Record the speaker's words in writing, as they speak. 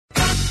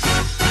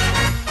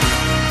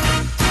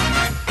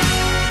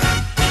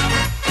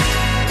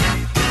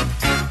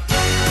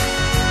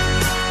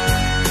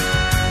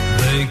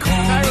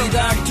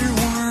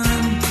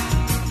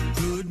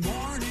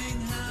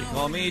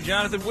me,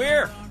 Jonathan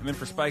Weir. I'm in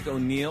for Spike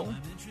O'Neill.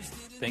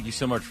 Thank you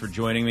so much for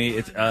joining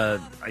me.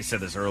 I said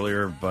this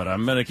earlier, but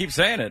I'm going to keep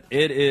saying it.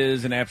 It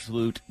is an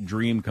absolute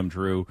dream come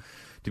true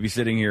to be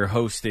sitting here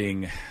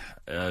hosting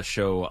a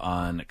show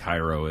on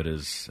Cairo. It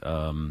is,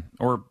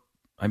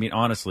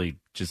 honestly,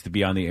 just to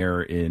be on the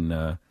air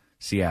in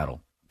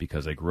Seattle,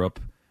 because I grew up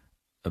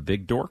a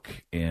big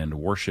dork and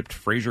worshipped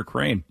Fraser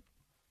Crane.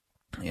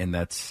 And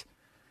that's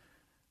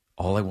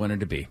all I wanted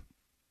to be.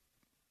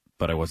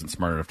 But I wasn't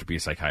smart enough to be a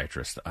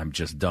psychiatrist. I'm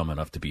just dumb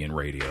enough to be in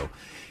radio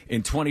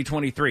in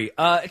 2023.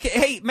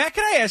 Hey, Matt,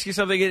 can I ask you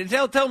something?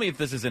 Tell me if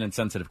this is an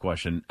insensitive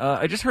question.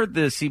 I just heard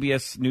the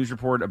CBS News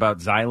report about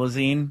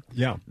xylazine.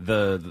 Yeah.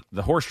 The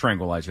horse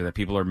tranquilizer that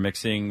people are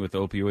mixing with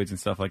opioids and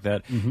stuff like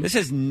that. Mm-hmm. This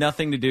has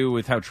nothing to do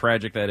with how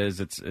tragic that is.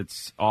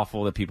 It's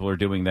awful that people are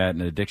doing that,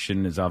 and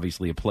addiction is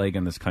obviously a plague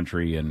in this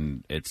country,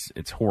 and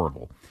it's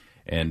horrible.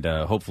 And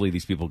hopefully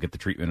these people get the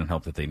treatment and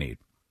help that they need.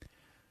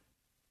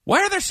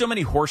 Why are there so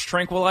many horse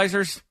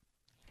tranquilizers?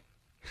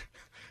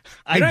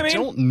 I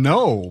don't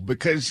know,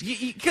 because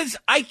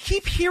I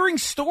keep hearing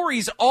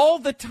stories all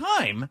the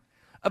time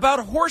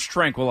about horse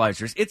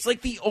tranquilizers. It's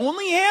like the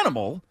only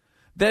animal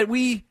that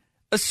we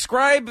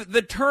ascribe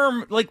the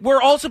term, like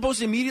we're all supposed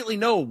to immediately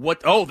know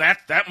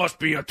that must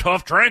be a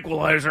tough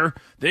tranquilizer.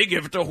 They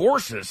give it to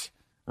horses,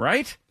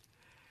 right?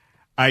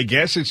 I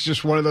guess it's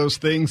just one of those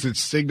things that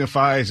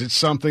signifies it's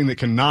something that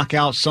can knock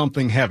out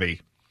something heavy.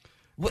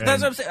 Well,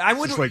 that's what I'm saying.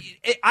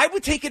 I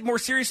would take it more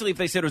seriously if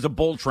they said it was a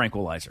bull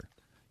tranquilizer.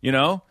 You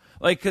know?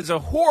 Like, because a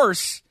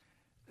horse,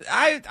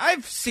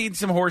 I've seen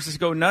some horses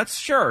go nuts,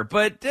 sure,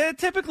 but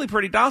typically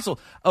pretty docile.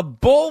 A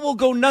bull will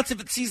go nuts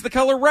if it sees the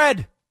color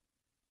red.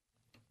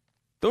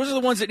 Those are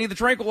the ones that need the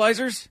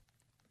tranquilizers.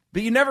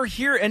 But you never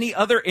hear any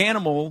other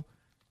animal,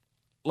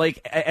 like,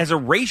 as a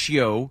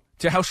ratio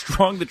to how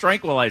strong the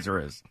tranquilizer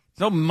is.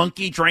 There's no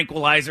monkey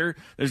tranquilizer.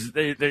 There's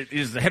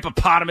the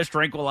hippopotamus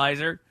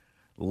tranquilizer.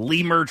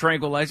 Lemur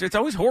tranquilizer. It's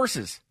always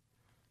horses.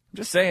 I'm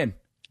just saying.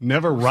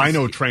 Never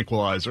rhino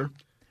tranquilizer.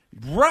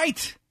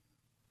 Right.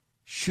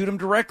 Shoot them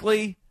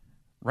directly,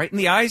 right in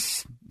the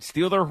eyes,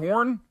 steal their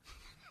horn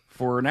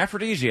for an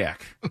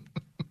aphrodisiac.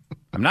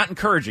 I'm not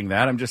encouraging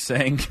that. I'm just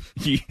saying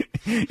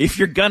if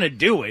you're going to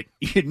do it,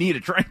 you need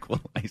a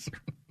tranquilizer.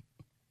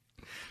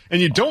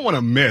 And you don't want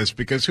to miss,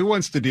 because who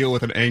wants to deal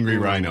with an angry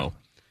rhino?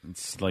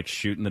 It's like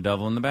shooting the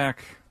devil in the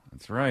back.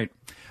 That's right.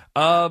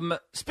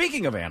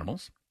 Speaking of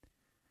animals,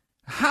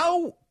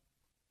 how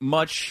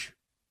much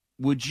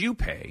would you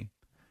pay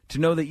to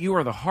know that you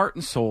are the heart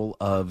and soul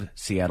of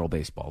Seattle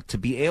baseball? To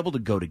be able to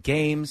go to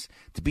games,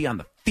 to be on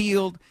the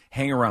field,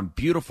 hang around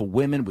beautiful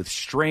women with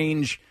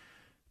strange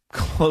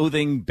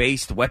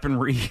clothing-based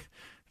weaponry.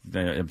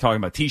 I'm talking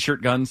about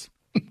T-shirt guns.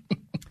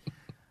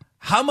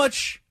 How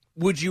much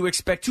would you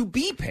expect to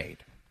be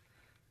paid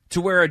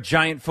to wear a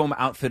giant foam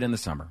outfit in the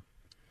summer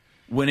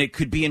when it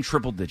could be in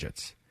triple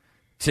digits?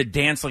 To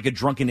dance like a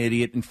drunken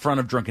idiot in front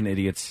of drunken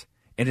idiots,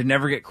 and to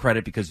never get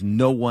credit because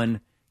no one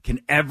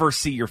can ever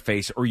see your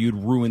face, or you'd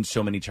ruin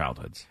so many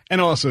childhoods. And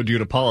also due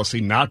to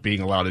policy not being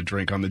allowed to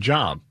drink on the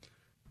job.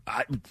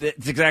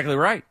 That's exactly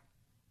right.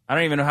 I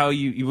don't even know how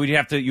you'd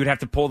have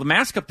to pull the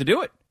mask up to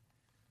do it.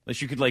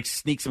 Unless you could like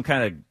sneak some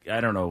kind of,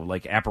 I don't know,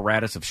 like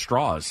apparatus of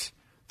straws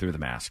through the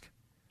mask.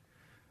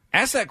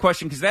 Ask that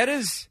question because that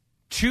is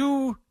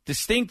two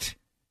distinct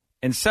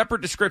and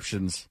separate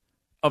descriptions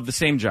of the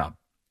same job.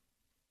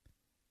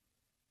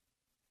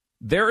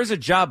 There is a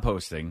job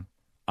posting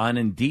on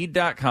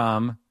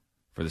Indeed.com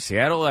for the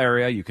Seattle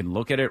area. You can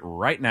look at it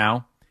right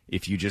now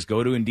if you just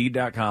go to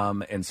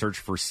Indeed.com and search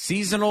for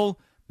seasonal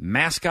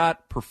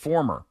mascot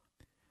performer.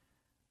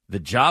 The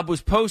job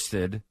was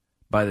posted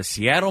by the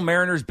Seattle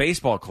Mariners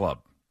Baseball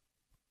Club.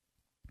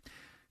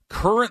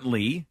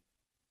 Currently,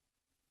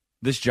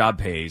 this job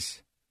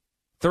pays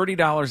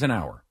 $30 an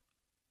hour.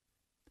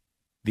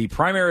 The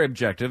primary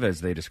objective, as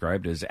they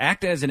described, is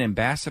act as an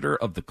ambassador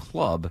of the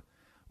club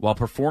while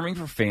performing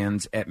for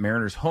fans at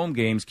Mariners home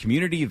games,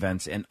 community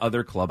events, and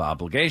other club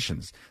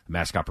obligations. The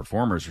mascot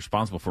performer is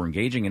responsible for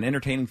engaging and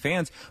entertaining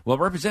fans while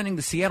representing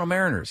the Seattle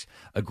Mariners.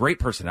 A great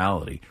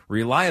personality,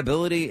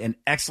 reliability, and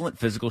excellent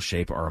physical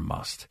shape are a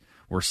must.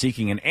 We're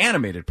seeking an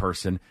animated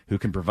person who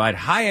can provide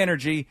high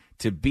energy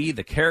to be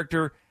the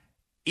character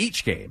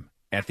each game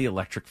at the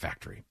Electric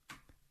Factory.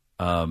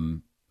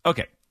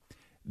 Okay.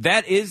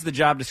 That is the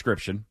job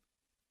description.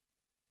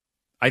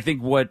 I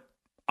think what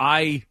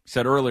I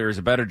said earlier is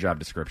a better job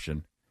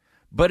description,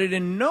 but it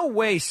in no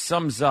way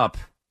sums up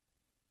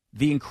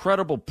the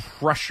incredible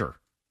pressure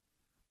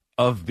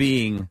of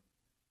being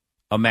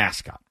a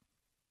mascot.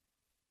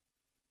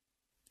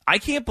 I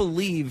can't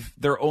believe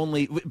they're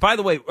only... By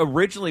the way,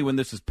 originally when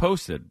this was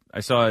posted,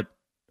 I saw it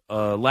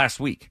last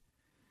week.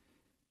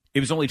 It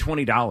was only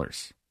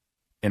 $20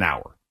 an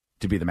hour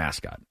to be the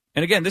mascot.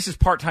 And again, this is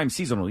part-time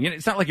seasonal.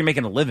 It's not like you're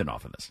making a living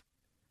off of this.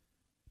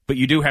 But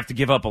you do have to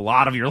give up a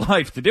lot of your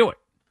life to do it.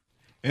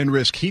 And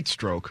risk heat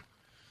stroke.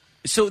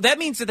 So that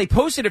means that they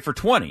posted it for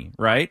 $20,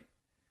 right?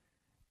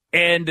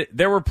 And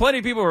there were plenty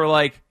of people who were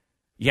like,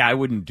 yeah, I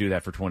wouldn't do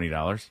that for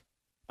 $20.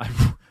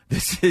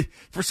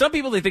 For some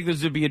people, they think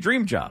this would be a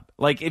dream job.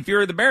 Like, if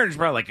you're the Mariners,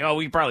 probably like, oh,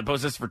 we can probably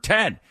post this for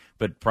 10,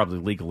 but probably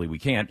legally we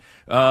can't.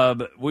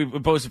 But we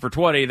post it for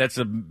 20. That's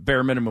the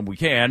bare minimum we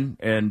can,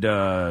 and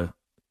we're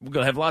going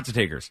to have lots of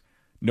takers.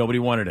 Nobody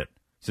wanted it.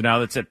 So now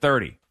that's at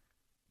 30.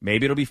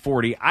 Maybe it'll be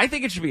 40. I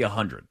think it should be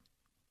 100.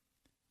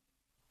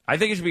 I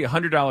think it should be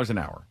 $100 an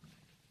hour.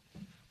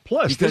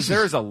 Plus, because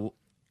there's a...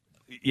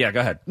 Yeah, go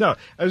ahead. No,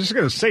 I was just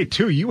going to say,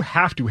 too, you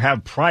have to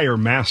have prior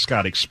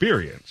mascot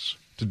experience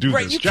to do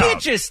this job. You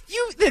can't just...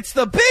 It's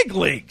the big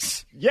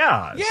leagues.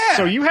 Yeah.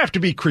 So you have to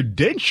be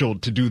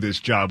credentialed to do this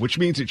job, which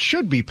means it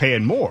should be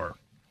paying more.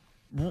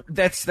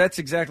 That's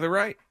exactly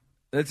right.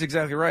 That's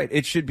exactly right.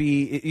 It should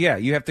be,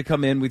 you have to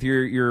come in with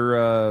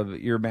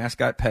your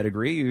mascot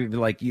pedigree.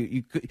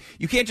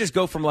 You can't just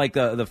go from like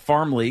the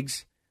farm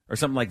leagues or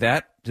something like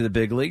that to the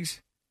big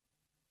leagues.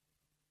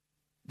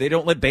 They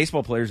don't let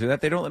baseball players do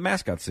that. They don't let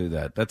mascots do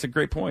that. That's a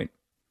great point.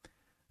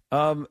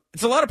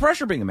 It's a lot of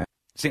pressure being a mascot.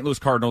 St. Louis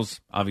Cardinals,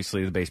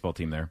 obviously the baseball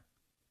team there.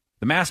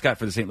 The mascot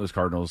for the St. Louis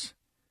Cardinals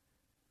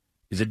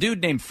is a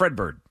dude named Fred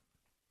Bird.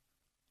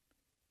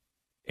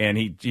 And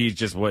he's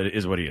just what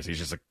he is. He's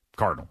just a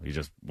Cardinal. He's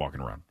just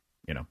walking around,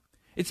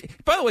 It's,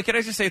 by the way, can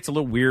I just say it's a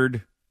little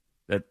weird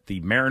that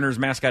the Mariners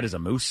mascot is a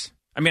moose?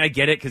 I mean, I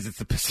get it because it's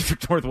the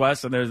Pacific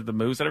Northwest and there's the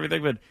moose and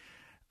everything, but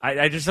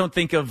I just don't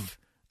think of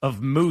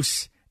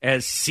moose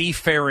as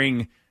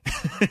seafaring.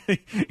 I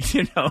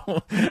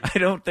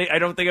don't think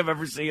I've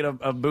ever seen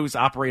a moose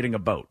operating a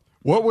boat.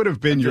 What would have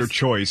been your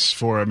choice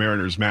for a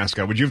Mariners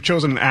mascot? Would you have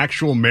chosen an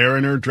actual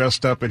mariner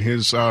dressed up in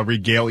his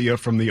regalia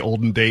from the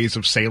olden days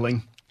of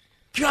sailing?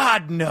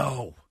 God,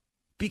 no.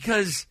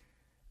 Because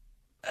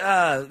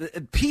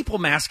people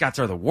mascots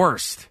are the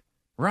worst,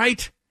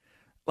 right?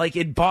 Like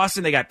in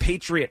Boston, they got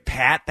Patriot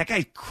Pat. That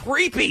guy's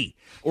creepy.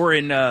 Or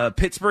in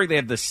Pittsburgh, they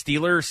have the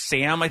Steeler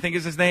Sam, I think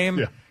is his name.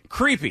 Yeah.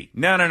 Creepy.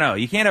 No.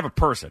 You can't have a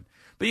person.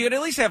 But you could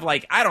at least have,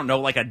 like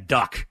a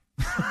duck.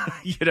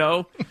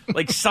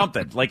 Like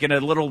something. Like in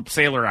a little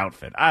sailor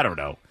outfit. I don't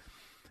know.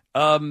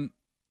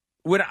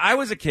 When I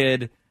was a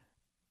kid,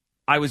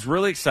 I was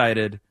really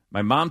excited.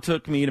 My mom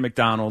took me to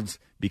McDonald's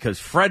because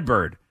Fred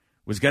Bird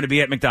was going to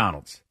be at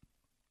McDonald's.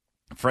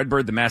 Fred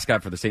Bird, the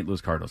mascot for the St.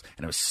 Louis Cardinals.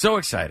 And I was so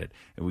excited.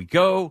 And we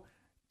go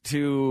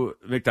to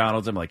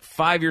McDonald's. I'm like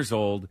 5 years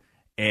old.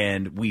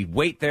 And we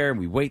wait there, and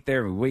we wait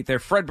there, and we wait there.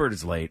 Fred Bird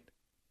is late.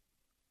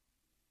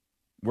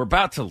 We're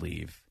about to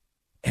leave.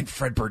 And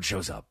Fred Bird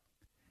shows up.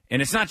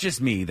 And it's not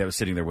just me that was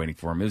sitting there waiting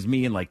for him. It was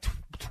me and like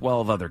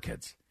 12 other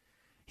kids.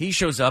 He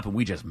shows up, and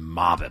we just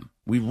mob him.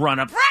 We run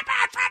up. Fred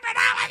Bird,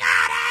 oh my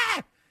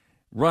God!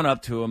 Run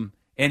up to him.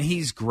 And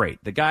he's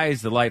great. The guy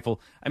is delightful.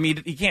 I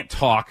mean, he can't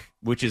talk,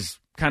 which is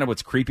kind of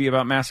what's creepy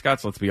about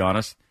mascots, let's be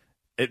honest.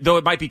 Though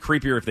it might be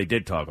creepier if they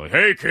did talk. Like,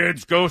 hey,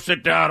 kids, go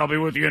sit down. I'll be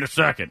with you in a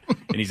second.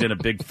 And he's in a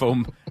big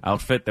foam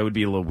outfit. That would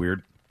be a little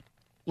weird.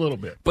 A little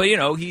bit. But,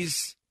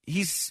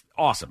 he's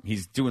awesome.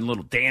 He's doing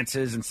little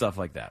dances and stuff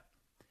like that.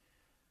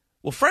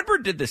 Well, Fred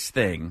Bird did this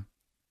thing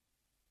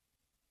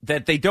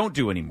that they don't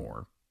do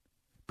anymore.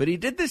 But he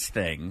did this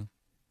thing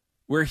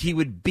where he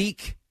would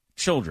beak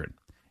children.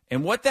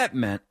 And what that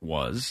meant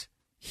was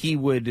he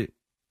would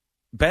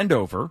bend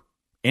over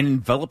and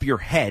envelop your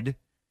head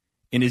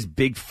in his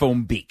big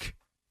foam beak.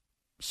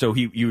 So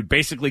you would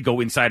basically go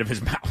inside of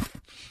his mouth.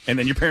 And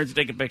then your parents would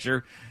take a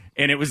picture.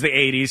 And it was the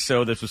 80s,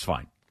 so this was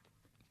fine.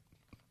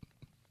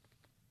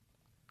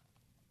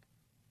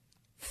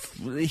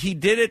 He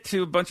did it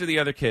to a bunch of the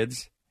other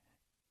kids.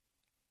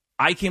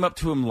 I came up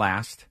to him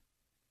last.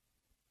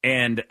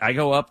 And I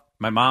go up.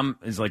 My mom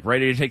is like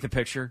ready to take the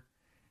picture.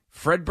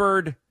 Fred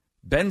Bird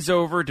bends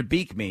over to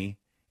beak me,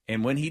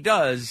 and when he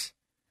does,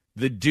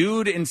 the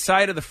dude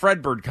inside of the Fred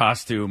Bird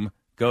costume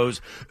goes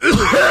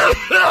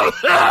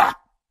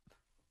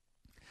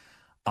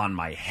on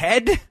my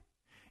head,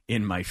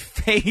 in my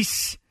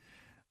face,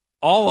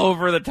 all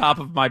over the top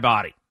of my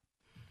body.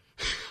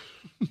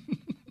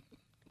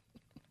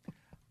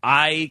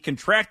 I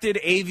contracted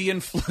avian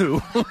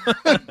flu.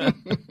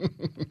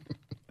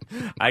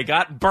 I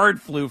got bird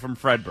flu from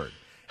Fred Bird.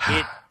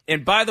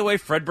 And by the way,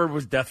 Fred Bird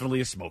was definitely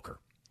a smoker.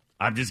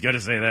 I'm just going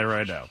to say that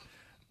right now.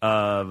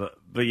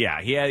 But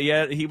yeah, he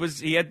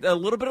had a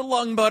little bit of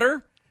lung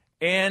butter,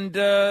 and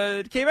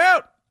it came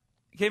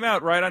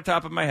out right on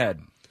top of my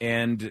head.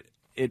 And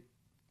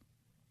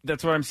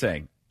that's what I'm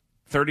saying.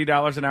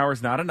 $30 an hour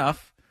is not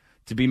enough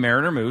to be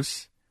Mariner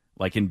Moose,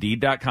 like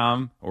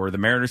Indeed.com or the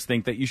Mariners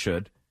think that you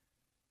should.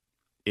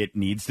 It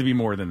needs to be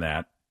more than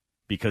that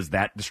because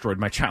that destroyed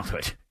my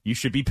childhood. You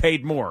should be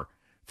paid more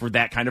for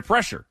that kind of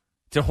pressure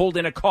to hold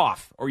in a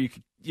cough, or you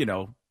could,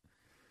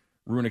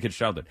 ruin a kid's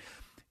childhood.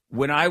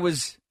 When I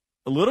was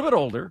a little bit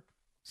older,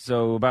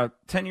 so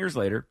about 10 years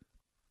later,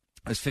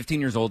 I was 15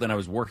 years old, and I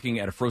was working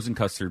at a frozen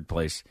custard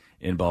place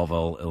in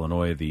Belleville,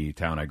 Illinois, the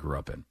town I grew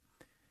up in.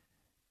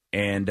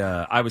 And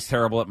I was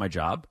terrible at my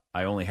job.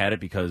 I only had it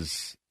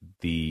because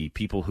the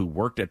people who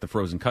worked at the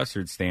frozen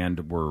custard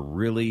stand were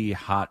really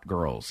hot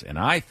girls. And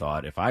I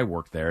thought if I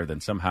worked there,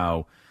 then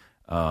somehow,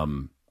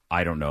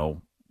 I don't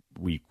know,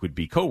 we would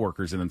be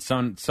coworkers, and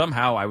then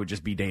somehow I would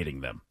just be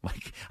dating them.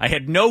 Like, I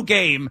had no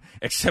game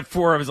except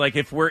for I was like,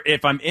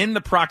 if I'm in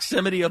the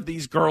proximity of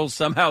these girls,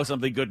 somehow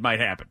something good might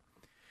happen.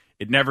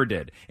 It never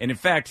did. And in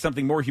fact,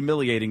 something more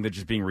humiliating than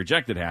just being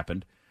rejected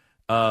happened.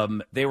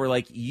 They were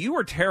like, you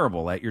are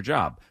terrible at your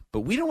job,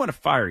 but we don't want to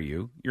fire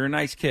you. You're a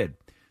nice kid.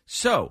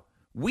 So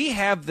we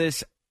have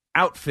this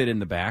outfit in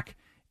the back.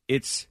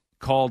 It's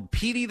called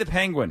Petey the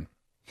Penguin.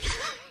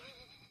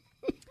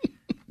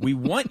 We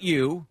want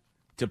you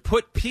to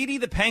put Petey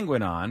the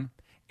Penguin on.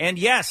 And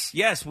yes,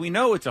 we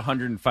know it's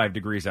 105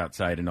 degrees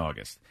outside in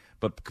August.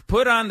 But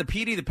put on the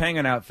Petey the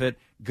Penguin outfit,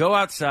 go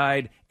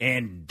outside,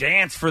 and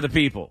dance for the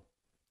people.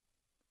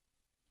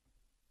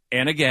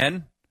 And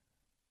again,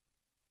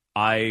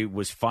 I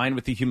was fine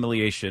with the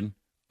humiliation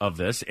of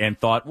this and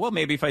thought, well,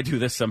 maybe if I do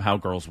this, somehow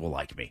girls will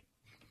like me.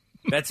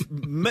 That's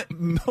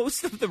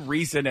most of the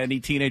reason any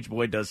teenage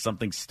boy does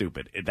something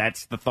stupid.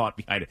 That's the thought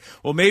behind it.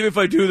 Well, maybe if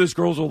I do this,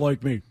 girls will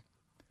like me.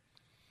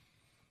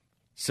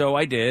 So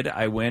I did.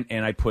 I went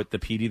and I put the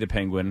Petey the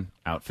Penguin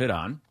outfit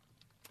on.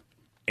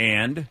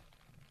 And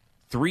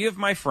 3 of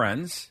my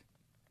friends,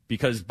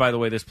 because, by the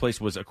way, this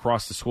place was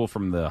across the school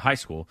from the high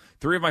school,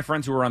 3 of my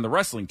friends who were on the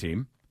wrestling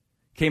team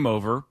came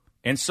over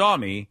and saw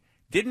me,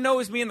 didn't know it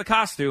was me in the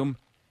costume,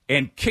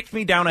 and kicked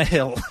me down a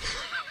hill.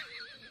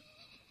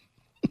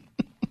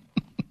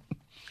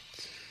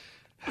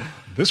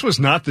 This was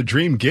not the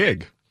dream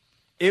gig.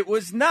 It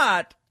was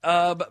not,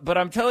 but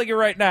I'm telling you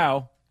right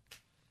now,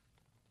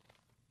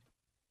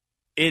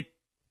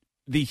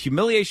 the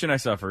humiliation I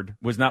suffered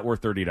was not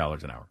worth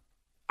 $30 an hour.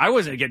 I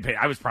wasn't getting paid.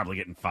 I was probably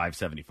getting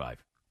 $5.75.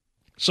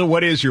 So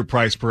what is your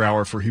price per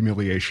hour for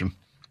humiliation?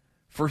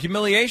 For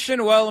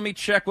humiliation, well, let me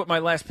check what my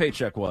last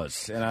paycheck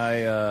was, and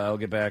I'll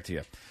get back to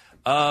you.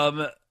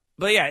 But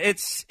yeah,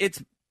 it's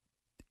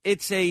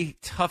a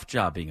tough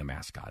job being a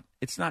mascot.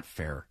 It's not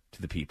fair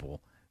to the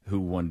people who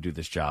want to do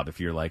this job if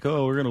you're like,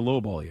 oh, we're going to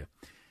lowball you.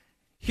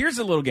 Here's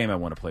a little game I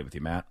want to play with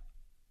you, Matt.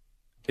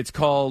 It's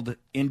called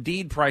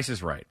Indeed Price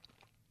is Right.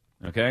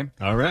 Okay?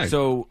 All right.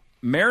 So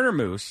Mariner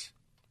Moose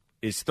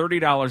is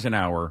 $30 an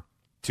hour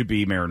to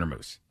be Mariner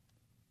Moose.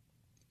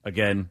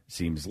 Again,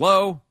 seems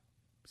low,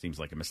 seems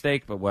like a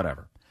mistake, but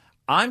whatever.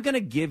 I'm going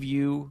to give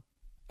you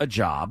a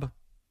job,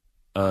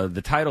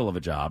 the title of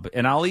a job,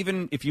 and I'll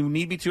even, if you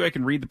need me to, I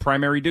can read the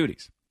primary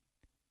duties.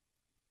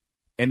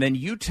 And then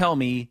you tell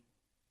me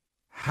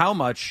how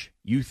much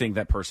you think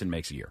that person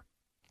makes a year.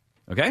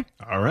 Okay?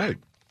 All right.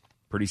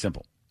 Pretty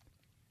simple.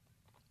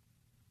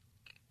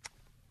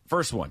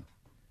 First one,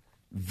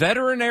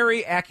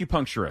 veterinary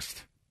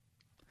acupuncturist.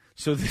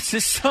 So this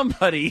is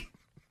somebody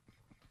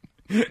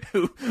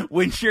who,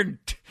 when your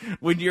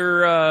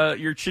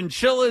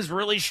chinchilla is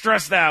really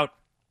stressed out,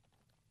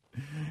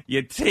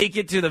 you take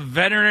it to the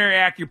veterinary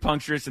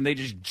acupuncturist and they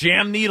just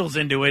jam needles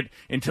into it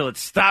until it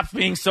stops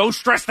being so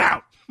stressed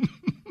out.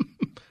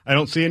 I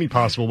don't see any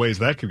possible ways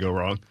that could go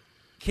wrong.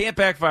 Can't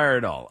backfire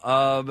at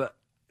all.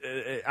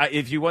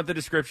 If you want the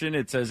description,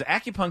 it says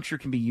acupuncture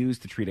can be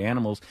used to treat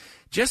animals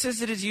just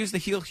as it is used to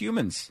heal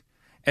humans.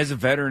 As a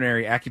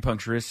veterinary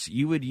acupuncturist,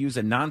 you would use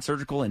a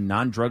non-surgical and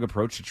non-drug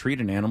approach to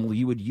treat an animal.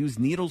 You would use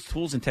needles,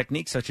 tools, and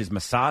techniques such as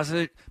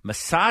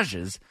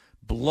massages,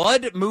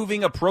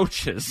 blood-moving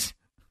approaches.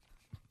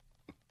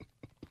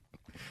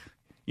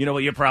 You know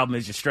what your problem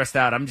is? You're stressed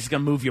out. I'm just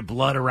going to move your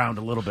blood around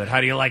a little bit.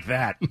 How do you like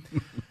that?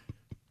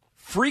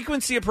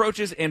 Frequency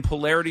approaches and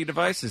polarity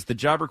devices. The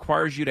job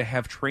requires you to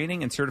have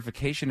training and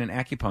certification in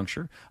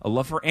acupuncture. A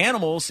love for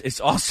animals is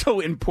also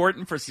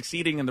important for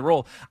succeeding in the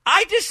role.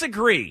 I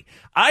disagree.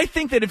 I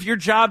think that if your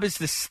job is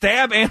to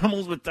stab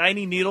animals with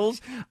tiny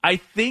needles, I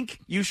think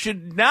you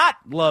should not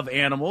love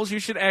animals. You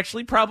should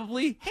actually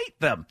probably hate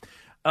them.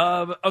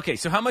 Okay,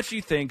 so how much do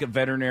you think a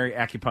veterinary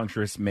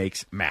acupuncturist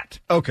makes, Matt?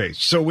 Okay,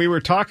 so we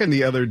were talking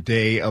the other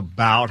day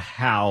about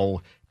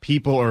how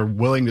people are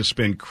willing to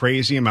spend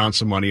crazy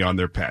amounts of money on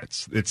their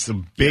pets. It's a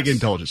big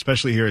indulgence,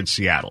 especially here in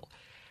Seattle.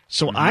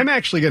 So I'm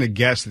actually going to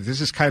guess that this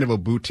is kind of a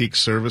boutique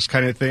service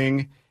kind of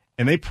thing,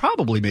 and they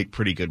probably make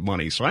pretty good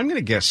money. So I'm going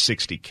to guess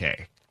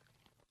 $60K.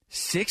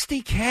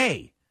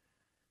 $60K.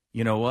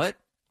 You know what?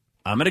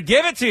 I'm going to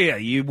give it to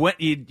you.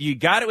 You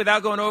got it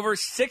without going over.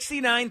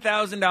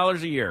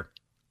 $69,000 a year.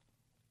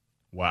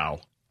 Wow.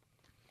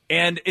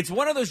 And it's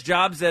one of those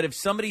jobs that if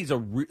somebody's a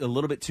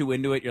little bit too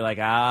into it, you're like,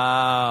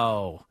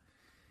 oh,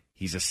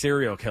 he's a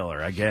serial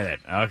killer. I get it.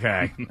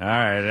 Okay. All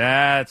right.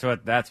 That's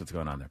what's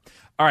going on there.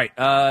 All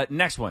right.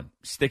 Next one.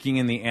 Sticking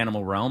in the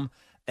animal realm.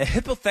 A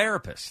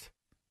hippotherapist.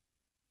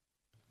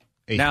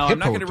 I'm not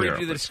going to read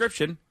you the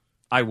description.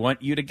 I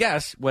want you to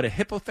guess what a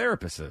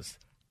hippotherapist is.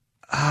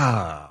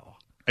 Oh.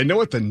 I know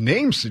what the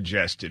name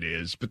suggested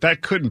is, but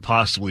that couldn't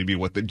possibly be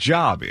what the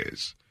job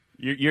is.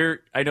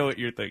 I know what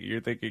you're thinking.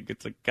 You're thinking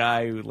it's a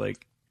guy who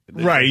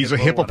right, he's a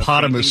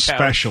hippopotamus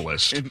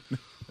specialist.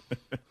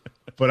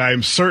 But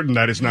I'm certain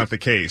that is not the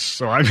case,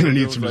 so I'm going to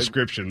need some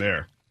description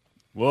there.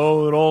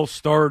 Well, it all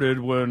started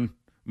when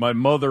my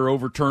mother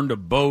overturned a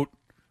boat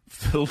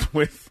filled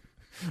with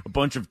a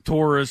bunch of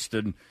tourists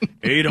and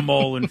ate them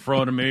all in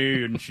front of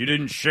me, and she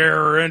didn't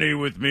share any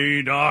with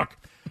me, Doc.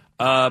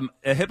 A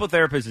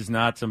hippotherapist is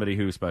not somebody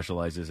who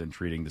specializes in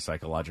treating the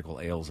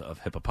psychological ails of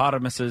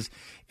hippopotamuses.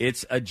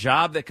 It's a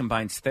job that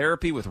combines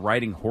therapy with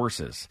riding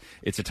horses.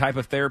 It's a type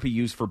of therapy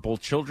used for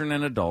both children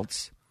and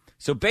adults.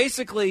 So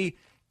basically,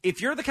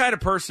 if you're the kind of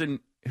person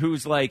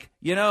who's like,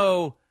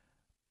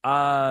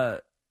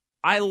 I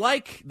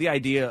like the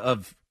idea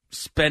of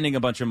spending a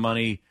bunch of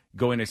money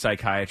going to a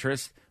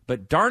psychiatrist,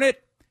 but darn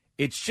it,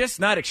 it's just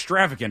not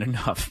extravagant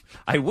enough.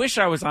 I wish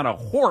I was on a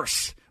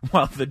horse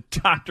while the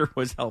doctor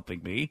was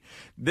helping me.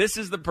 This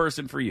is the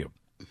person for you.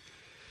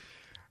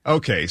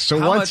 Okay,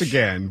 so once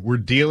again, we're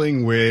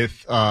dealing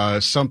with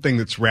something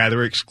that's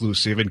rather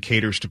exclusive and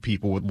caters to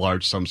people with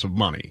large sums of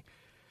money.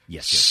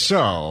 Yes.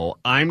 So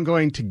I'm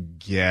going to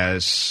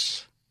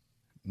guess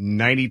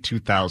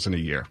 $92,000 a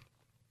year.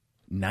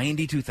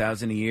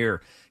 $92,000 a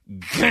year.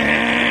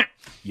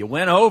 You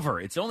went over.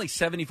 It's only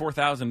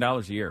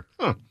 $74,000 a year.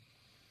 Huh.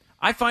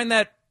 I find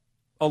that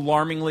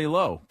alarmingly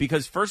low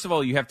because, first of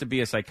all, you have to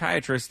be a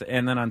psychiatrist,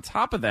 and then on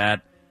top of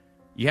that,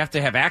 you have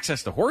to have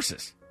access to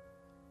horses.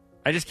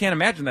 I just can't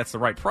imagine that's the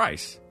right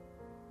price.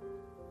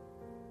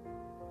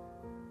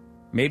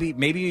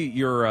 Maybe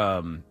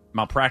your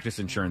malpractice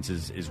insurance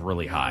is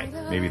really high.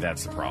 Maybe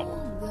that's the problem.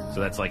 So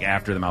that's like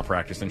after the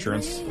malpractice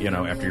insurance,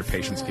 after your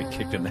patients get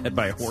kicked in the head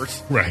by a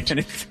horse. Right. And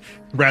it's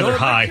rather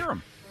high.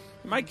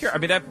 It might cure. I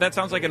mean, that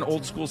sounds like an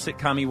old school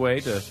sitcom-y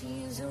way to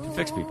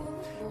fix people.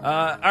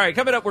 All right,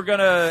 coming up, I'm going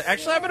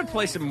to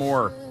play some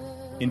more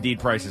Indeed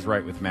Price is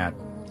Right with Matt.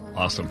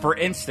 Awesome. For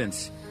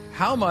instance,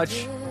 how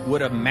much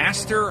would a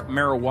master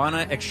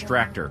marijuana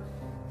extractor,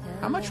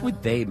 how much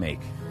would they make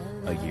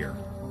a year?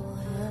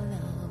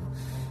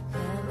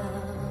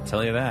 I'll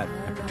tell you that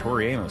after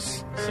Tori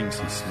Amos sings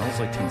some Smells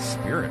Like Teen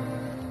Spirit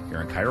here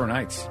on Cairo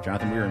Nights.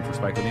 Jonathan Weir in for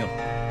Spike O'Neill.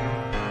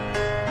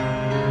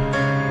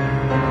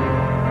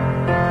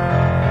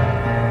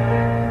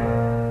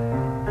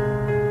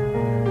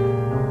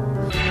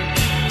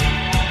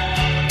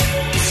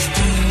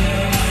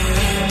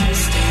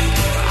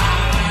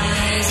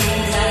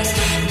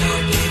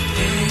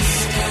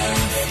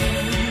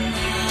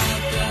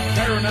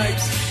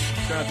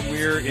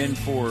 We're in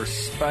for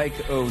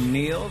Spike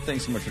O'Neill.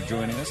 Thanks so much for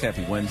joining us.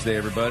 Happy Wednesday,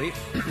 everybody.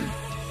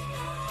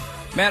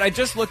 Matt, I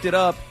just looked it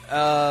up.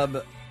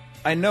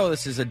 I know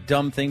this is a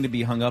dumb thing to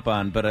be hung up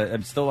on, but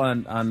I'm still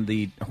on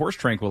the horse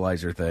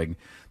tranquilizer thing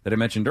that I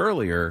mentioned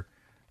earlier.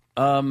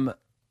 You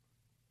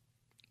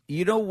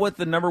know what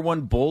the number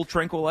one bull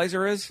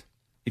tranquilizer is?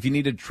 If you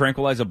need to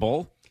tranquilize a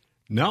bull?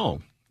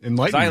 No.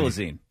 Enlighten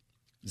me.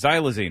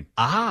 Xylazine.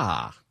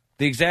 Ah.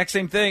 The exact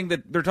same thing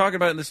that they're talking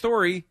about in the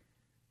story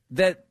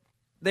that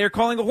they're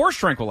calling a horse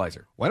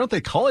tranquilizer. Why don't they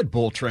call it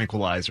bull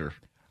tranquilizer?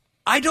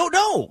 I don't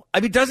know. I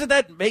mean, doesn't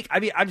that make... I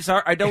mean, I'm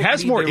sorry. I don't it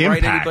has mean more to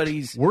impact. write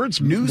anybody's words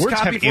copy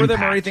have for impact.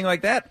 them or anything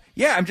like that.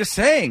 Yeah, I'm just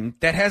saying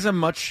that has a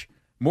much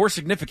more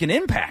significant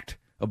impact.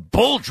 A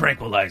bull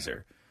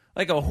tranquilizer.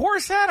 Like a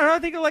horse, I don't know. I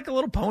think of like a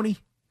little pony.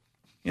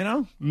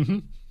 Mm-hmm.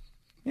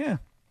 Yeah.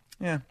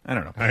 I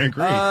don't know. I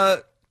agree.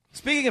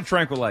 Speaking of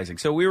tranquilizing,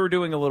 so we were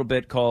doing a little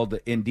bit called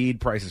Indeed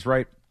Price is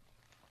Right.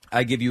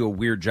 I give you a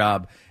weird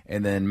job,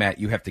 and then, Matt,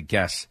 you have to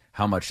guess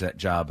how much that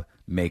job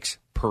makes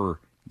per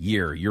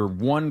year. You're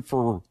 1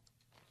 for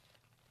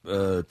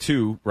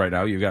 2 right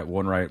now. You got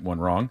 1 right, 1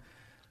 wrong.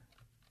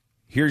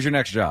 Here's your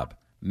next job.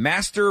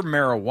 Master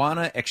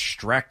Marijuana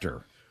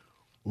Extractor.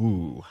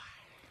 Ooh.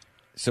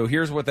 So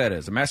here's what that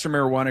is. A master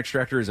marijuana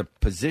extractor is a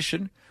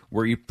position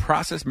where you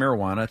process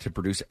marijuana to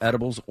produce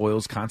edibles,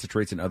 oils,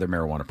 concentrates, and other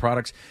marijuana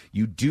products.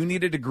 You do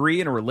need a degree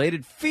in a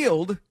related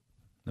field,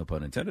 no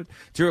pun intended,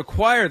 to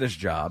acquire this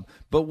job.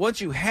 But once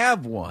you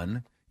have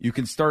one, you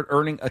can start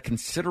earning a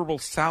considerable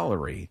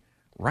salary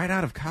right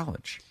out of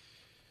college.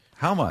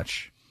 How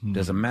much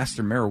does a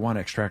master marijuana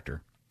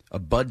extractor, a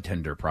bud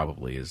tender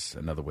probably is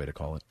another way to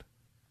call it?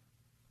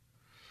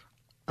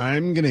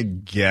 I'm going to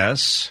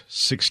guess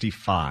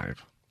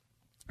 65.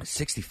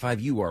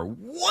 65, you are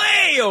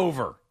way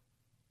over.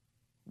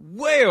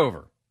 Way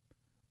over.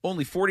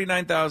 Only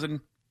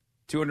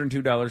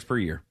 $49,202 per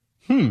year.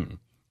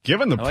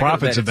 Given the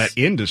profits of that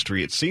it's-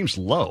 industry, it seems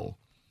low,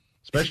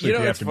 especially if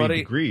you have it's to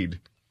funny. be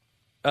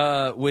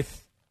degreed.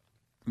 With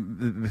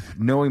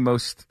knowing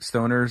most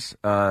stoners,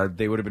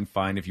 they would have been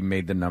fine if you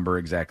made the number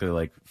exactly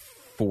like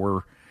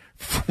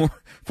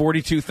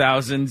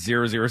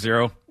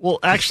 42,000. Well,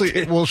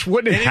 actually,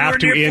 wouldn't it have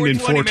to end in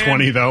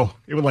 420 though?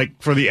 It would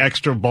for the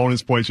extra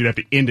bonus points, you'd have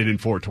to end it in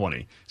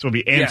 420. So it'd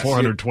be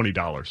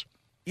 $420.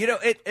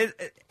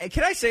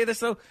 Can I say this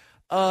though?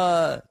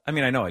 I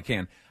mean, I know I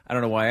can. I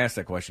don't know why I asked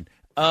that question.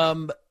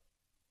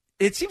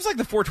 It seems like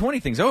the 420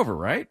 thing's over,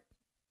 right?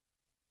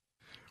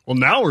 Well,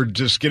 now we're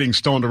just getting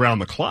stoned around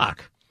the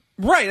clock.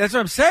 Right, that's what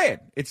I'm saying.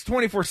 It's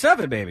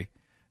 24/7, baby.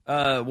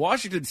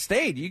 Washington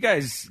State, you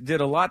guys did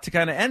a lot to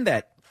kind of end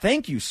that.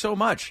 Thank you so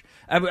much.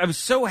 I was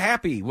so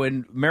happy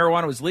when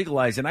marijuana was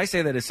legalized, and I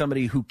say that as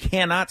somebody who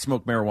cannot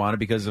smoke marijuana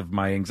because of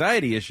my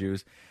anxiety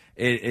issues.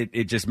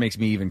 It just makes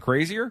me even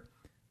crazier.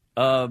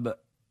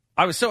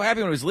 I was so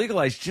happy when it was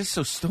legalized just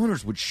so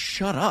stoners would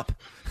shut up.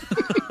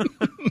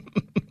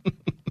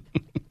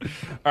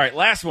 All right,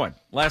 last one.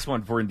 Last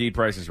one for Indeed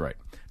Price is Right.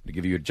 I'm going to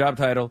give you a job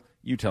title.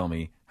 You tell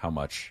me how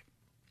much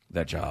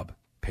that job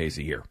pays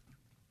a year.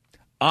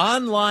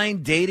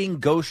 Online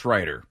dating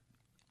ghostwriter.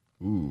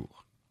 Ooh.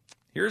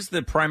 Here's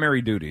the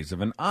primary duties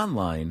of an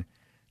online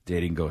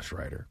dating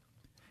ghostwriter.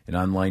 An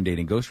online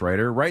dating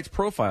ghostwriter writes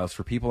profiles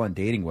for people on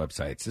dating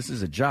websites. This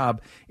is a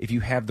job if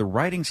you have the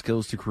writing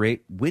skills to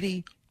create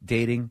witty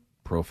dating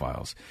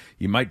profiles.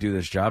 You might do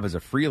this job as a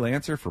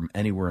freelancer from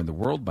anywhere in the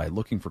world by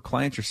looking for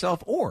clients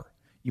yourself, or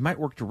you might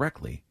work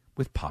directly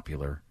with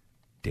popular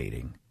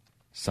dating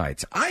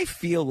sites. I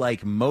feel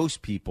like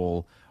most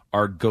people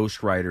are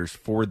ghostwriters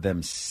for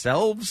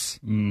themselves.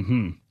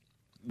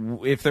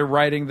 If they're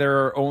writing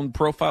their own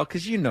profile,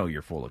 because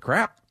you're full of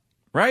crap,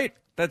 right?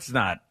 That's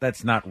not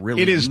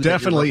really. It is you that you're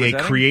definitely a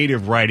representing.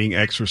 creative writing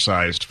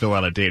exercise to fill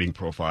out a dating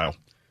profile.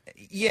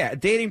 Yeah, a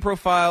dating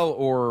profile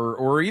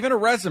or even a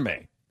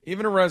resume.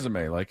 Even a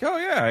resume, like, oh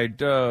yeah,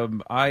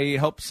 I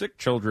help sick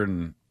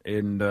children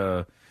in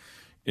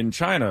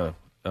China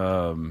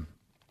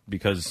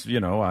because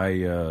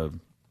I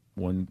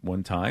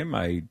one time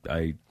I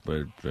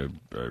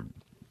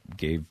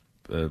gave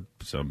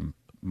some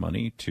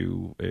money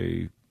to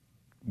a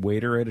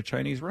waiter at a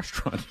Chinese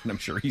restaurant, and I'm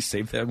sure he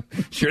shared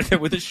that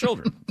with his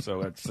children.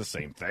 So that's the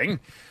same thing.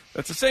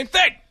 That's the same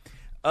thing.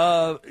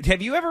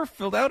 Have you ever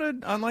filled out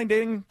an online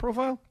dating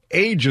profile?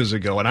 Ages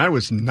ago, and I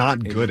was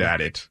not good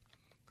at it.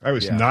 I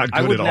was not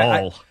good at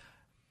all.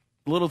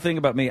 Little thing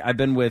about me, I've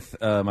been with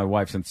my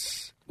wife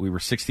since we were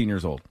 16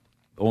 years old.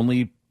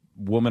 Only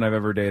woman I've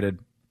ever dated.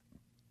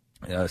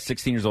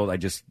 16 years old, I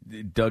just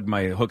dug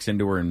my hooks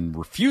into her and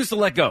refused to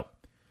let go.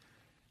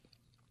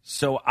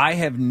 So I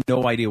have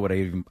no idea what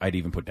I'd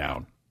even put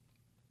down.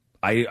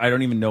 I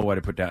don't even know what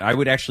to put down. I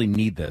would actually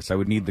need this. I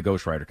would need the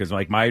ghostwriter because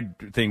my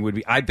thing would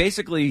be I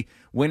basically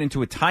went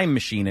into a time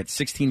machine at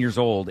 16 years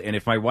old, and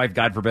if my wife,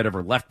 God forbid,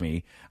 ever left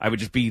me, I would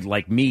just be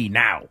like me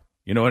now.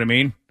 You know what I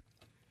mean?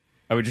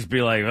 I would just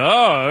be like,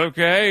 oh,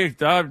 okay,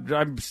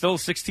 I'm still a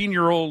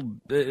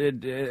 16-year-old.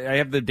 I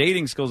have the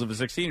dating skills of a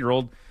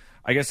 16-year-old.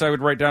 I guess I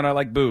would write down I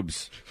like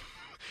boobs.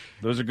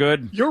 Those are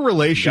good. Your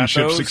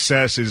relationship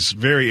success is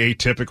very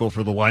atypical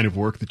for the line of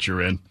work that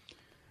you're in.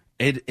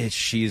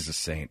 She's a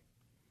saint.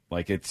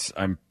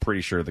 I'm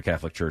pretty sure the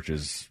Catholic Church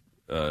is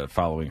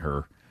following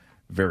her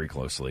very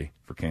closely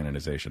for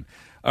canonization.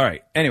 All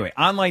right. Anyway,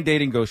 online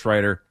dating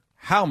ghostwriter,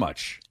 how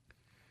much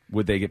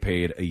would they get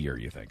paid a year,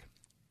 you think?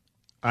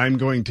 I'm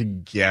going to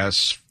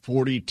guess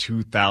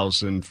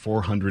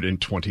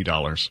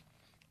 $42,420.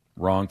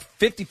 Wrong.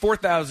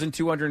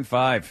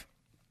 $54,205.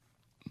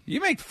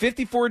 You make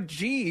 54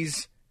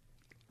 G's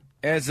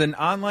as an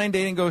online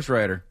dating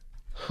ghostwriter.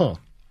 Huh.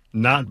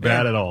 Not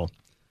bad at all.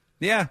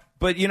 Yeah,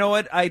 but you know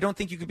what? I don't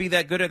think you could be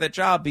that good at that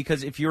job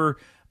because if you're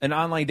an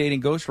online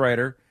dating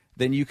ghostwriter,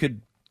 then you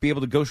could be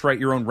able to ghostwrite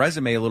your own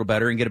resume a little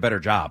better and get a better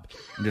job.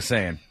 I'm just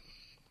saying.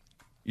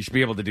 You should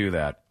be able to do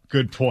that.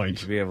 Good point. You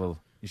should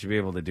be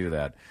able to do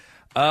that.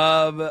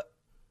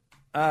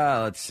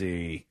 Let's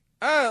see.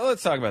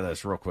 Let's talk about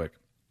this real quick.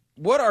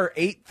 What are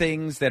 8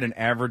 things that an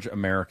average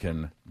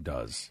American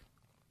does?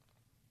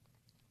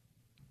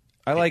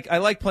 I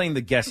like playing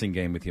the guessing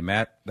game with you,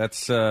 Matt.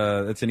 That's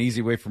an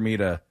easy way for me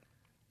to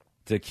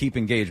keep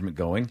engagement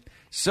going.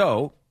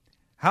 So,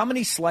 how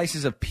many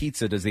slices of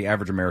pizza does the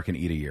average American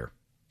eat a year?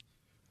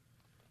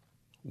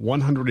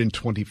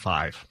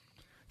 125.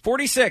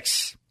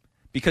 46.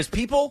 Because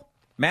people,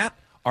 Matt,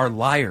 are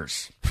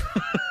liars.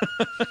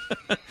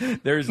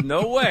 There's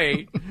no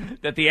way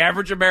that the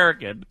average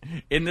American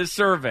in this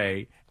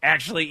survey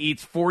actually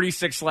eats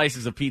 46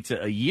 slices of pizza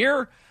a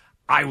year.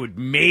 I would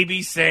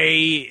maybe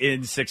say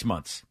in 6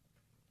 months.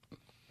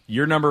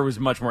 Your number was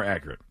much more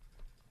accurate.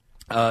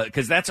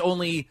 Because that's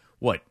only,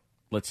 what?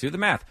 Let's do the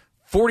math.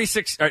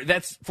 46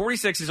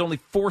 is only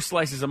 4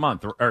 slices a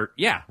month. Or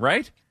yeah,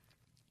 right?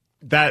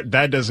 That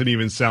doesn't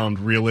even sound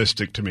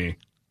realistic to me.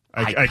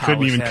 I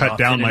couldn't even cut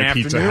down my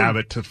pizza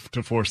habit to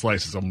 4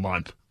 slices a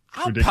month.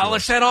 I'll Ridiculous.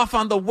 polish that off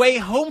on the way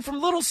home from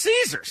Little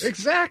Caesars.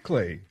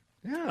 Exactly.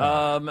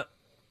 Yeah.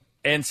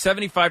 And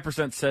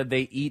 75% said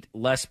they eat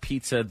less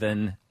pizza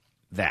than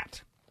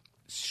that.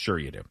 Sure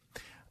you do.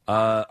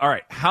 All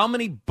right. How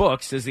many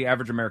books does the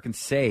average American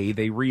say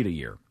they read a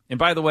year? And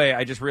by the way,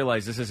 I just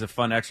realized this is a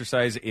fun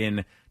exercise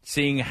in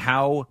seeing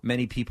how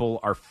many people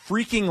are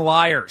freaking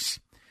liars.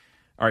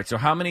 All right. So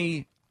how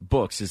many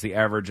books does the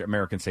average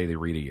American say they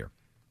read a year?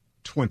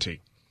 20.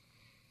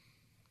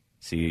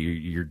 See,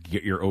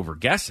 you're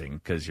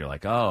over-guessing because you're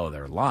like, oh,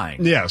 they're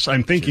lying. Yes,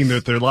 I'm thinking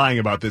that they're lying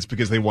about this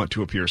because they want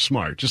to appear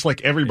smart. Just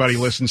like everybody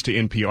listens to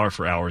NPR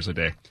for hours a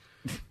day.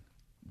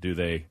 Do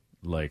they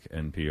like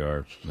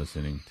NPR,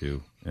 listening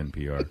to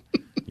NPR?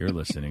 You're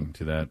listening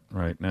to that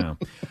right now.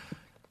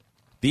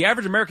 The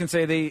average American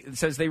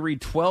says they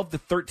read 12 to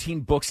 13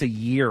 books a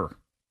year.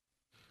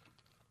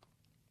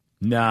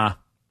 Nah.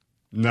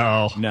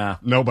 No. Nah.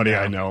 Nobody No.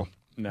 I know.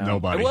 No.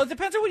 Nobody. Well, it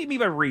depends on what you mean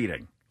by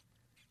reading.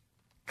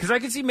 Because I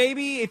can see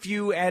maybe if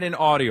you add in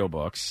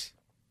audiobooks,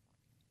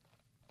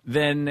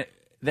 then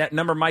that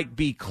number might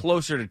be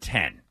closer to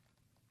 10.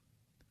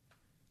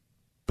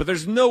 But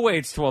there's no way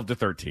it's 12 to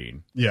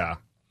 13. Yeah.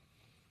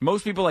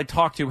 Most people I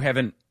talk to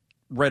haven't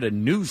read a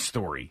news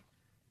story.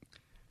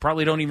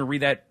 Probably don't even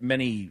read that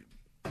many,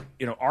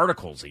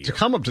 articles a year. To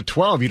come up to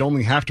 12, you'd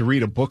only have to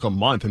read a book a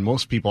month, and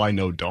most people I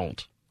know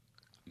don't.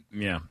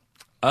 Yeah.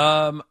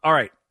 All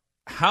right.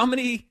 How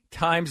many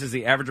times does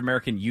the average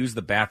American use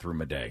the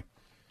bathroom a day?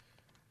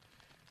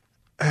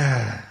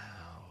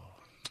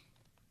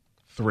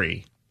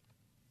 3.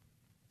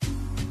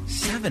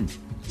 7.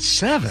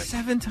 7?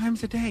 7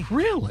 times a day.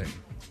 Really?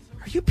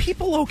 Are you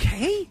people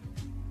okay?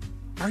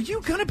 Are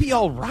you going to be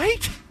all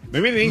right?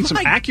 Maybe they need some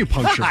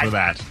acupuncture for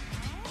that.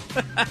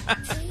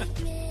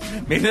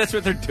 Maybe that's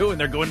what they're doing.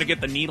 They're going to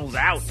get the needles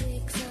out.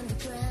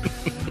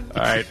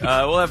 All right.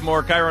 We'll have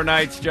more Cairo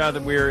Nights.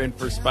 Jonathan Weir in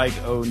for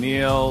Spike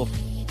O'Neill.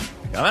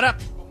 Coming up.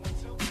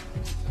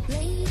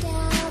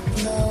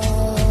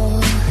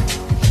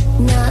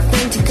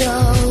 Nothing to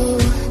go,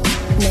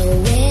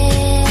 nowhere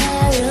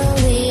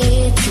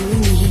away to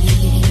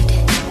lead.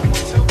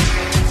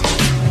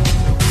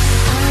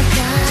 I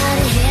got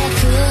a head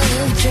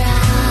full of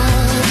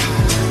drought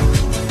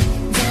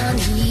down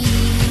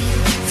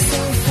here,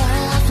 so far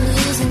off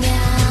losing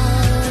out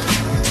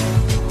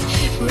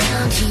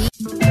round here.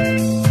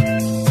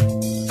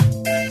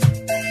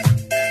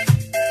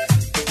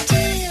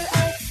 Dear, I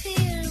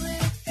feel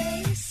we're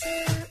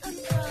facing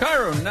a problem.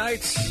 Cairo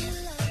Nights.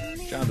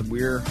 Jonathan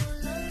Weir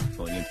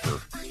filling in for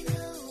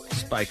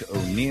Spike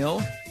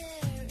O'Neill.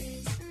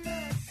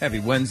 Happy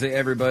Wednesday,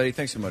 everybody.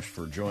 Thanks so much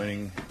for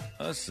joining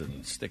us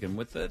and sticking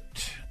with it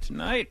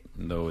tonight.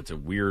 Though it's a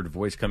weird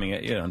voice coming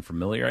at you,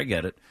 unfamiliar. I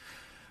get it.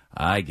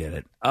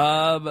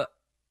 So,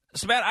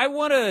 Matt, I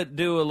want to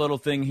do a little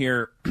thing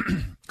here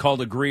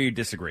called Agree or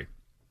Disagree.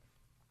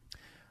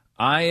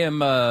 I am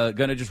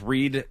going to just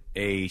read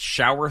a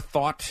shower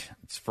thought.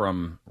 It's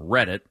from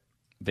Reddit.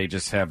 They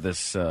just have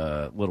this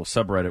little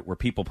subreddit where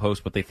people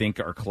post what they think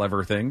are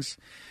clever things.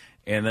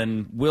 And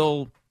then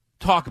we'll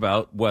talk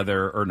about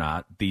whether or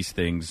not these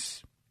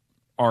things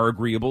are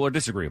agreeable or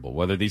disagreeable,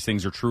 whether these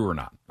things are true or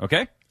not.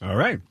 Okay? All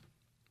right.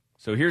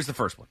 So here's the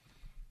first one.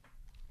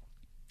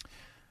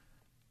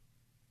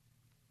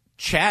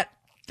 Chat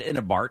in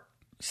a Bart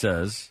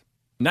says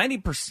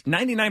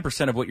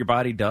 99% of what your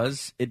body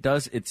does, it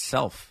does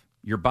itself.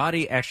 Your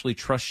body actually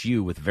trusts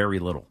you with very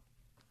little.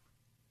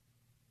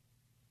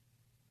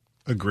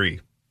 Agree.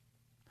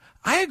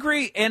 I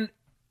agree, and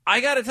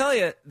I got to tell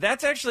you,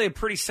 that's actually a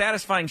pretty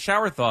satisfying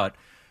shower thought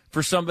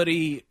for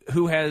somebody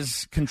who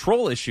has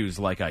control issues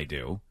like I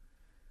do,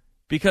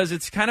 because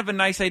it's kind of a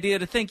nice idea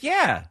to think,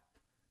 yeah,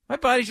 my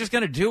body's just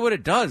going to do what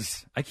it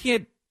does. I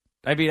could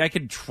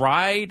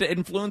try to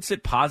influence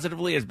it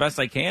positively as best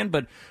I can,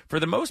 but for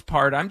the most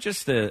part, I'm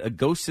just a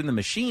ghost in the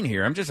machine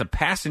here. I'm just a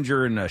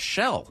passenger in a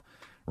shell,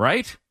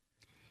 right?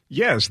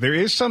 Yes, there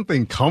is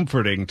something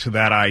comforting to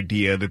that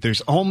idea that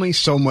there's only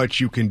so much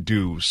you can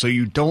do, so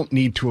you don't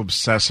need to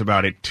obsess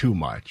about it too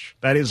much.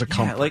 That is a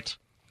comfort.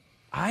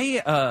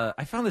 I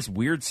found this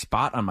weird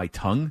spot on my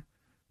tongue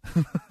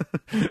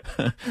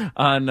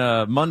on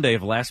Monday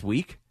of last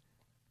week.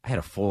 I had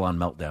a full-on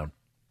meltdown.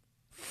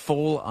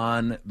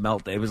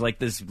 It was like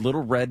this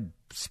little red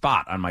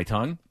spot on my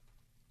tongue.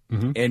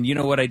 Mm-hmm. And you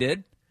know what I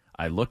did?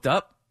 I looked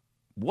up.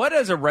 What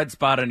does a red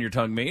spot on your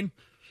tongue mean?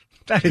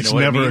 That is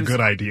never a good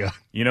idea.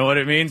 You know what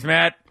it means,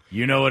 Matt?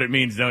 You know what it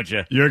means, don't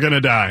you? You're going to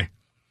die.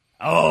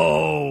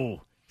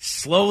 Oh,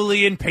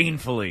 slowly and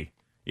painfully.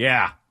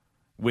 Yeah,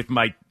 with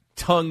my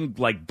tongue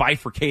like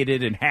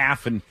bifurcated in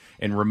half and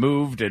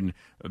removed, and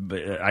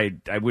I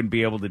wouldn't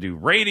be able to do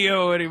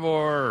radio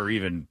anymore or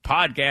even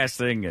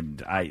podcasting,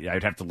 and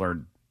I'd have to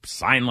learn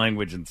sign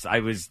language, and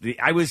I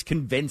was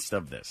convinced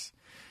of this.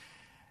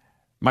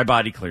 My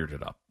body cleared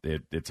it up.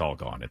 It's all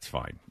gone. It's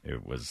fine.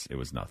 It was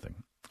nothing.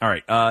 All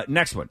right,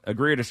 next one.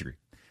 Agree or disagree?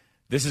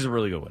 This is a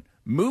really good one.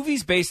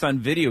 Movies based on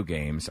video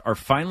games are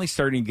finally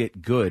starting to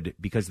get good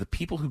because the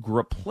people who grew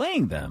up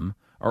playing them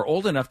are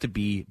old enough to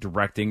be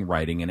directing,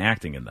 writing, and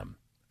acting in them.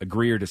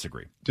 Agree or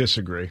disagree?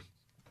 Disagree.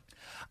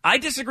 I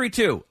disagree,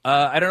 too.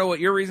 I don't know what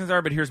your reasons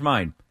are, but here's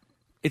mine.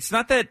 It's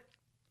not that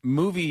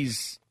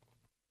movies...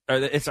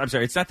 It's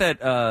not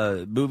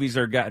that movies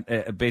are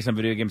based on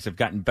video games have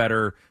gotten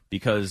better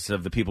because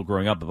of the people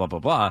growing up, blah, blah,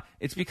 blah.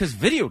 It's because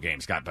video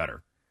games got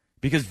better.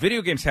 Because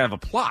video games have a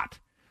plot.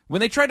 When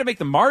they tried to make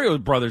the Mario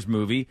Brothers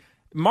movie,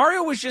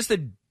 Mario was just a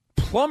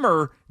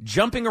plumber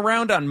jumping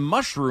around on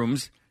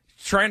mushrooms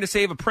trying to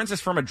save a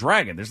princess from a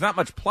dragon. There's not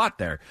much plot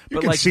there.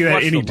 You can see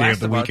that any day of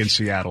the week in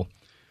Seattle.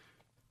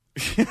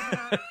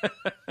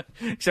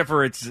 Except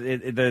for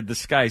the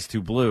sky's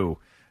too blue.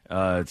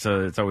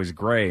 It's always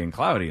gray and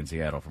cloudy in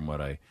Seattle, from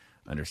what I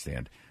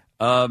understand.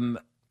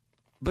 But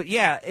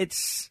yeah,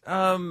 it's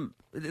The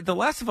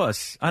Last of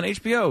Us on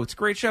HBO. It's a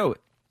great show.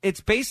 It's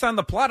based on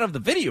the plot of the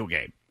video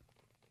game.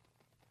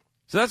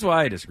 So that's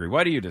why I disagree.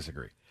 Why do you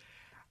disagree?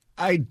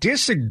 I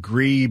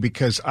disagree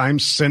because I'm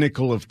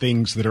cynical of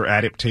things that are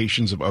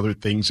adaptations of other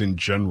things in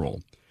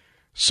general.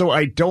 So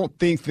I don't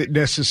think that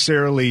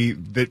necessarily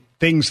that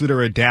things that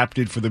are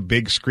adapted for the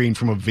big screen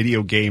from a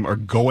video game are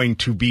going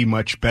to be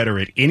much better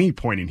at any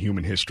point in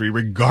human history,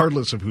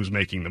 regardless of who's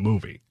making the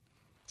movie.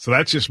 So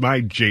that's just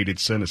my jaded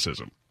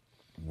cynicism.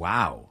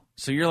 Wow.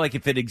 So you're like,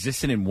 if it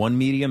existed in one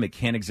medium, it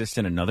can't exist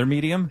in another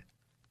medium?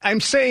 I'm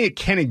saying it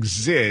can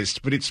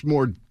exist, but it's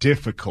more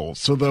difficult.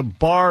 So the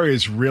bar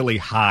is really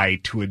high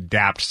to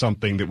adapt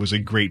something that was a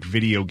great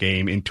video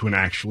game into an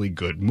actually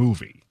good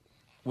movie.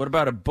 What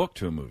about a book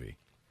to a movie?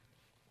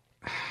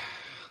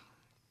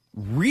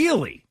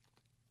 Really?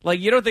 Like,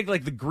 you don't think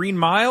like The Green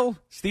Mile,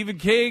 Stephen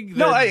King?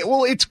 No,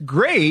 well, it's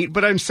great,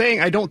 but I'm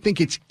saying I don't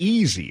think it's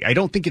easy. I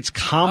don't think it's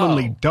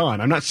commonly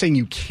done. I'm not saying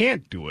you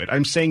can't do it.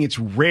 I'm saying it's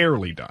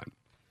rarely done.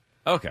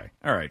 Okay.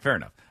 All right. Fair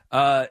enough.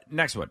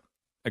 Next one.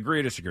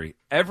 Agree or disagree?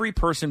 Every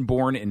person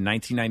born in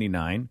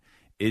 1999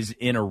 is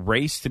in a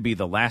race to be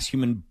the last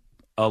human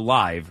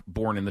alive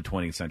born in the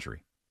 20th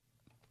century.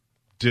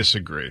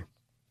 Disagree.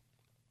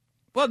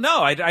 Well,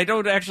 no, I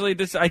don't actually.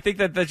 I think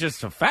that that's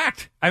just a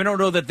fact. I don't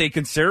know that they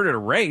considered it a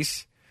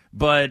race,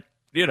 but,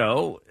 you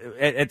know,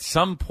 at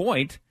some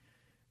point,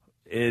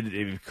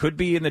 it could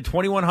be in the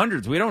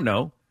 2100s. We don't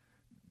know.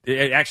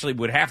 It actually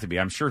would have to be.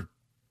 I'm sure some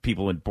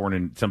people born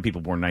in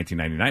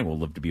 1999 will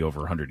live to be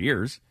over 100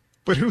 years.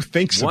 But who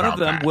thinks one about of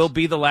them that? will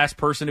be the last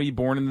person to be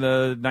born in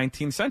the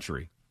 19th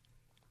century.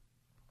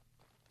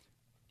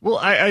 Well,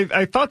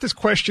 I thought this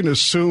question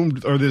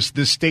assumed, or this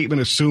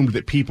statement assumed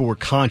that people were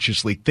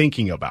consciously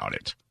thinking about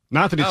it.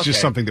 Not that it's just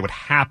something that would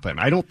happen.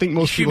 I don't think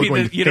most people are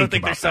going to think about that. You don't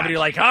think there's somebody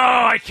like, oh,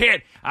 I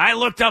can't. I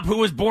looked up who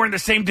was born the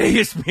same day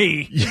as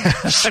me.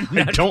 Yes,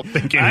 I don't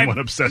think anyone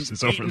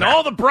obsesses over that.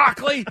 All the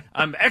broccoli.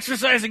 I'm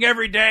exercising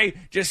every day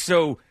just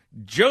so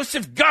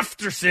Joseph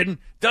Gustafson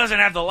doesn't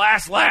have the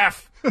last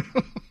laugh.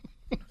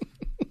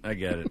 I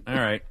get it. All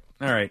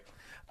right.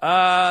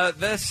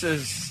 This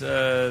is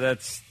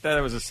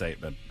that was a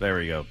statement. There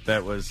we go.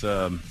 That was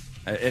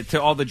to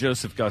all the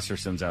Joseph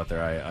Gustafsons out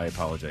there. I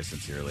apologize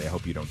sincerely. I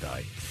hope you don't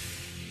die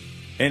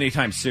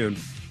anytime soon.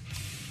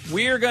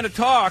 We are going to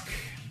talk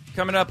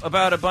coming up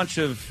about a bunch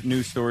of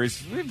news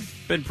stories.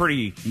 We've been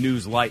pretty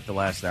news light the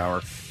last hour.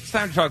 It's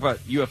time to talk about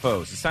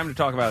UFOs. It's time to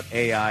talk about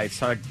AI. It's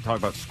time to talk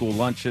about school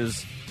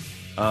lunches.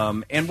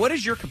 And what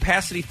is your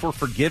capacity for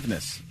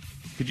forgiveness?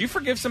 Could you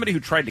forgive somebody who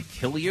tried to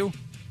kill you?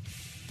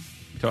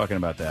 Talking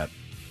about that.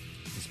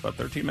 It's about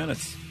 13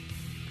 minutes.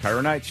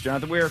 Cairo Nights,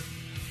 Jonathan Weir,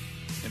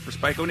 and for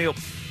Spike O'Neill.